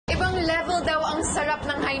Double daw ang sarap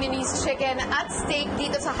ng Hainanese chicken at steak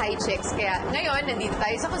dito sa Hai Chix. Kaya ngayon, nandito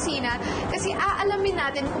tayo sa kusina kasi aalamin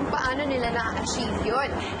natin kung paano nila na-achieve yun.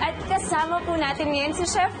 At kasama po natin ngayon si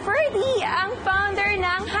Chef Ferdy, ang founder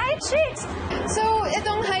ng Hai Chix. So,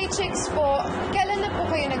 itong Hai Chix po, kailan na po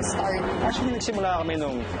kayo nag-start? Actually, nagsimula kami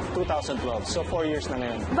noong 2012. So, 4 years na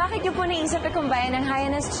ngayon. Bakit niyo po naisip i-combine ng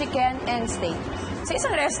Hainanese chicken and steak? Sa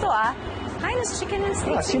isang resto, Hainanese chicken and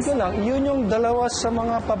steak. Simple lang. Yun yung dalawa sa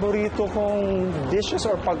mga paborito kong dishes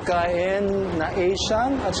or pagkain na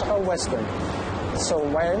Asian at saka Western. So,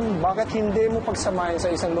 bakit hindi mo pagsamahin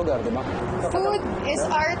sa isang lugar, di ba? Food is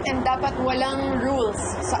art and dapat walang rules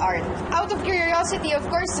sa art. Out of curiosity, of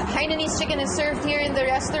course, Hainanese chicken is served here in the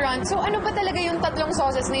restaurant. So, ano ba talaga yung tatlong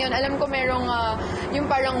sauces na yun? Alam ko merong yung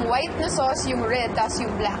parang white na sauce, yung red, tas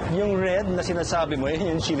yung black. Yung red na sinasabi mo,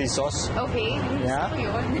 yun yung chili sauce. Okay. Yeah.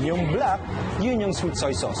 Yun. Yung black, yun yung sweet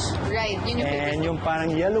soy sauce. Right. Yun yung And yung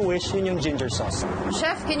parang yellowish, yun yung ginger sauce.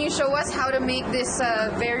 Chef, can you show us how to make this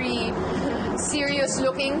very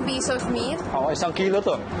serious-looking piece of meat? Isang kilo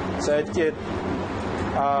to. So it can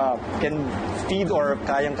feed or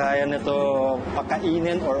kayang-kaya nito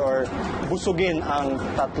pakainin or busugin ang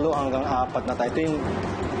 3 hanggang 4 na tayo. Ito yung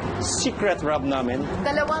secret rub namin.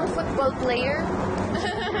 2 football player?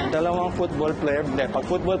 2 football player. Hindi, pag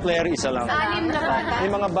football player, isa lang. Anim na bata.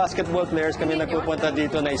 Yung mga basketball players kami nagpupunta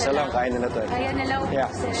dito na isa lang, kaya nila to. Kaya nila.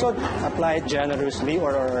 Yeah. So apply it generously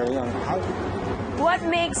or What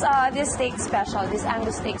makes this steak special, this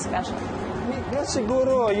Angus steak special? Yeah,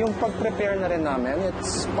 siguro, yung pag-prepare na rin namin,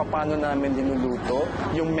 it's paano namin dinuluto,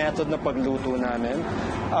 yung method na pagluto namin.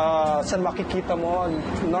 Saan makikita mo,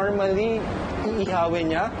 normally,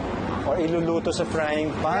 iihawin niya or iluluto sa frying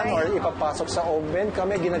pan or ipapasok sa oven.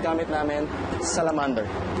 Kami, ginagamit namin salamander.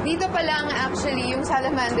 Dito pa lang actually, yung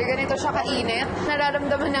salamander, ganito siya kainit.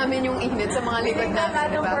 Nararamdaman namin yung init sa mga likod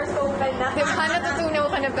namin, diba? Diba? Natutunaw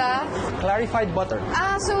ka na ba? Clarified butter.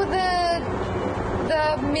 So the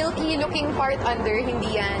milky looking part under,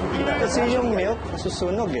 hindi yan. Kasi yung milk,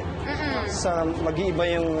 susunog eh. Sa mag-iiba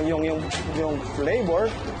yung flavor,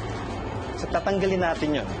 so tatanggalin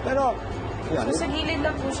natin yun. Pero, yan. So, sa gilid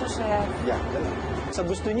lang po siya, Chef. Yeah, sa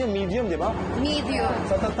gusto niyo, medium, di ba? Medium.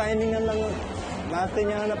 So, tatimingan lang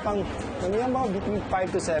natin yan na pang, between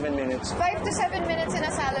 5 to 7 minutes. 5 to 7 minutes in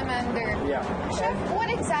a salamander. Yeah. Chef,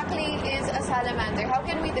 what exactly is a salamander? How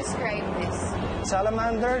can we describe this?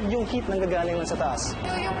 Salamander, yung heat nang gagaling lang sa taas.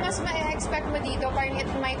 So yung mas ma-expect mo dito, parang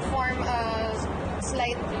it might form a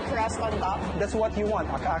slight crust on top? That's what you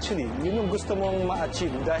want. Actually, yun yung gusto mong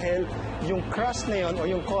ma-achieve dahil yung crust na yun or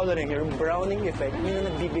yung coloring, yung browning effect, yun yung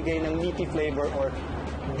nagbibigay ng meaty flavor or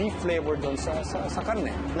beef flavor doon sa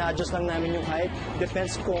karne. Na-adjust lang namin yung height.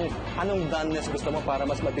 Depends kung anong doneness gusto mo para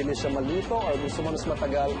mas mabilis siya maluto or gusto mo mas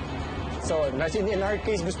matagal. So, in our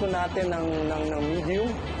case, gusto natin ng medium.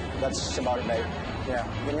 That's about it. Yeah,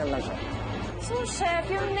 ganyan lang siya. So, Chef,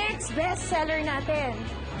 yung next bestseller natin.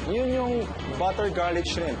 Yun yung butter garlic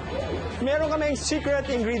shrimp. Meron kaming secret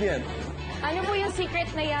ingredient. Ano po yung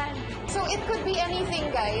secret na yan? So it could be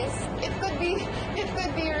anything, guys. It could be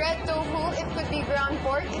red tofu, it could be ground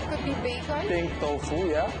pork, it could be bacon. Pink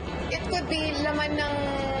tofu, yeah. It could be laman ng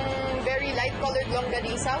very light-colored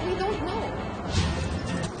longganisa. We don't know.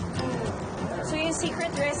 So, yung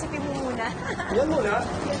secret recipe mo muna. Yan muna.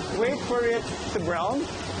 Wait for it to brown.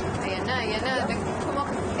 Ayan na, ayan na.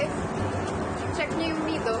 Check niyo yung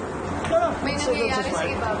dito. May So nangyayari that's sa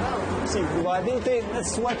fine. ibabaw. See, diba?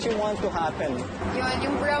 That's what you want to happen. Yun,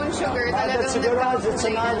 yung brown sugar talagang That's siguro, it's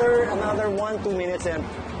nagkakakulay na. another 1-2 minutes and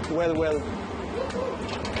well,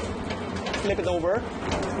 flip it over.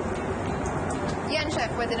 Yan, Chef.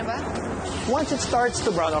 Pwede na ba? Once it starts to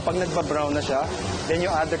brown, or pag nagba-brown na siya, then you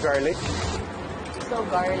add the garlic. So,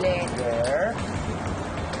 garlic. There.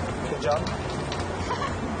 Good job.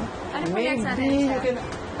 Ano po next natin, Maybe you Chef? can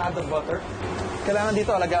add the butter. Kailangan dito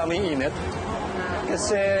alagaan mo yung init.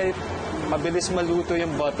 Kasi mabilis maluto yung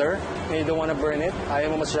butter. And you don't wanna burn it.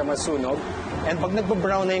 Ayaw mo siya masunog. And pag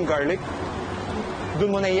nagba-brown na yung garlic, dun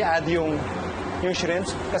mo na i-add yung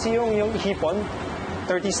shrimps. Kasi yung hipon,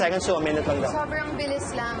 30 seconds to a minute lang daw. Sobrang bilis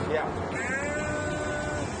lang. Yeah.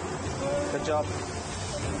 Good job.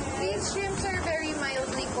 These shrimps are very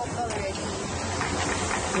mildly cooked already.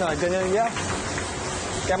 No, ganyan, yeah.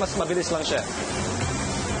 Kaya mas mabilis lang siya.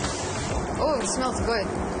 Oh, it smells good.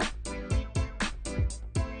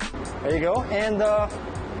 There you go. And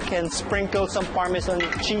can sprinkle some Parmesan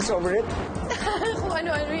cheese over it. Kung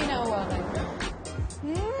ano-ano yung nahawakan.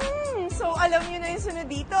 So, alam niyo na yung sunod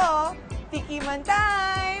dito. Tikiman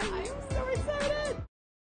time! I'm so excited!